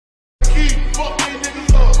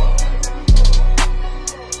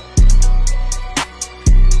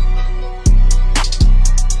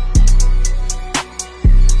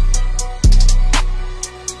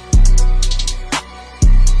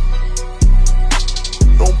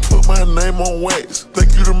name on wax.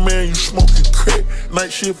 Think you the man, you smoking crack.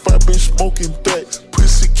 Night shift, I been smoking that.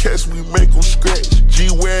 Pussy cats, we make them scratch.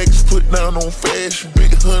 G-Wags put down on fashion.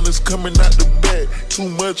 Big hunters coming out the back. Too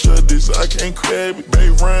much of this, I can't crab it. Bay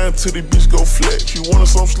Ryan till the bitch go flat. She wanted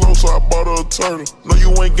some slow, so I bought her a turtle. No, you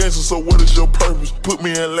ain't gangster, so what is your purpose? Put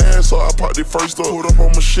me in last, so I popped it first up. Put up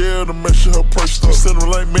on Michelle to make sure her purse up. Send her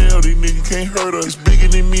like mail, these niggas can't hurt her. It's bigger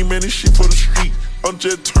than me, man, this shit for the street. I'm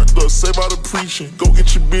just turned up, save out the preaching. Go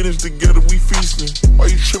get your business together, we feasting. Why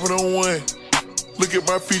you tripping on one? Look at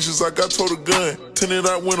my features, I got told a gun. Tinted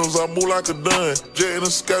out windows, I move like a dun. Jet in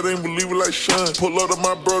the sky, they ain't believe it like Sean. Pull up to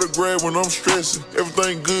my brother grab when I'm stressing.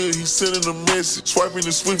 Everything good, he sending a message. Swiping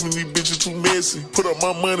and swifting, these bitches too messy. Put up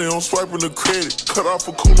my money, I'm swiping the credit. Cut off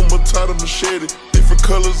a Kuna Matata machete. Different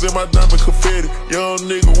colors in my diamond confetti. Young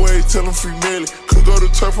nigga wait, tell him free Melly. Could go to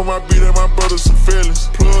turf on my beat and my brother some feelings.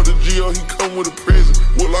 Plug the G.O., he come with a present.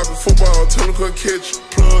 Wood like a football, tell him come catch it.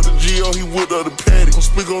 Plug the G.O., he wood up the patty. Don't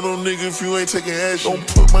speak on no nigga if you ain't taking action. Don't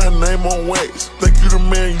put my name on wax. Think you the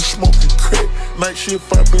man, you smoking crack. Night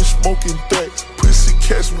shift, I been smoking that. Pussy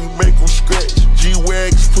cats, we make them scratch.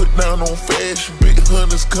 G-Wags put down on fashion. Big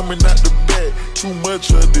hunters coming out the back. Too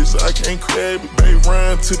much of this, I can't crab it. Bay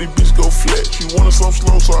Ryan till the bitch go flat. She wanted some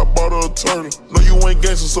slow, so I bought her a turtle. No, you ain't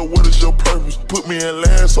gangster, so what is your purpose? Put me in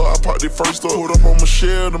last, so I popped it first up. Put up on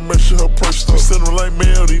Michelle to make sure her purse up. Send her like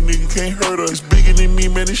mail, these niggas can't hurt her. It's bigger than me,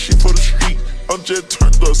 man, this shit for the street. I'm just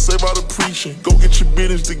turned up, save out the preaching. Go get your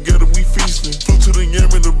business together, we feasting. Flew to the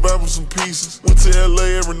Yemen to buy some pieces. Went to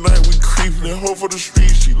LA every night, we creeping. That hoe for the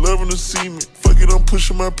streets, she loving to see me. Fuck it, I'm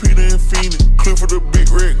pushing my Peter and Phoenix. Clip for the big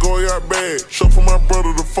red Goyard bag. Show for my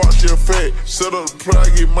brother the fox, yeah, fat. Set up the plug,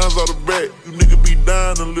 get mines out the back. You nigga be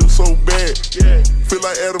dying and live so bad. Yeah, feel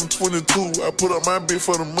like Adam 22. I put up my bit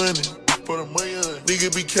for the money. For the money,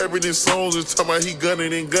 nigga be capping his songs and talking about he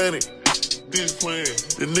gunning and gunning. This plan,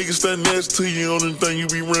 the nigga stand next to you on the thing you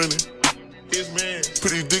be running. His man,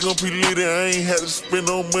 put his dick on pretty lady, I ain't had to spend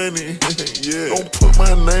no money. Yeah, don't put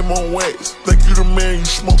my name on wax. Think you the man, you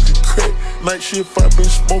smoking crack. Night shift, I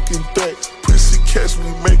been smoking that. Pussy cats,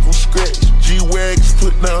 we make them scratch. G-Wags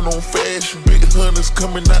put down on fashion. Big hunters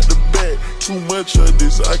coming out the back. Too much of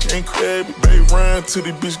this, I can't crab it. Bay Ryan till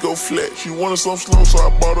the bitch go flat. She wanted some slow, so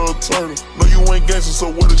I bought her a turtle. No, you ain't gangster,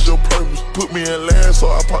 so what is your purpose? Put me in last,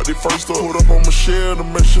 so I popped it first up. Put up on Michelle to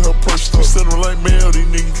make sure her purse up. Send her like mail,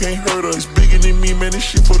 these niggas can't hurt her. It's bigger than me, man, this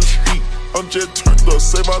shit for the street. I'm just turned up,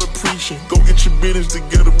 save out the preaching. Go get your business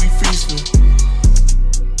together, we feasting.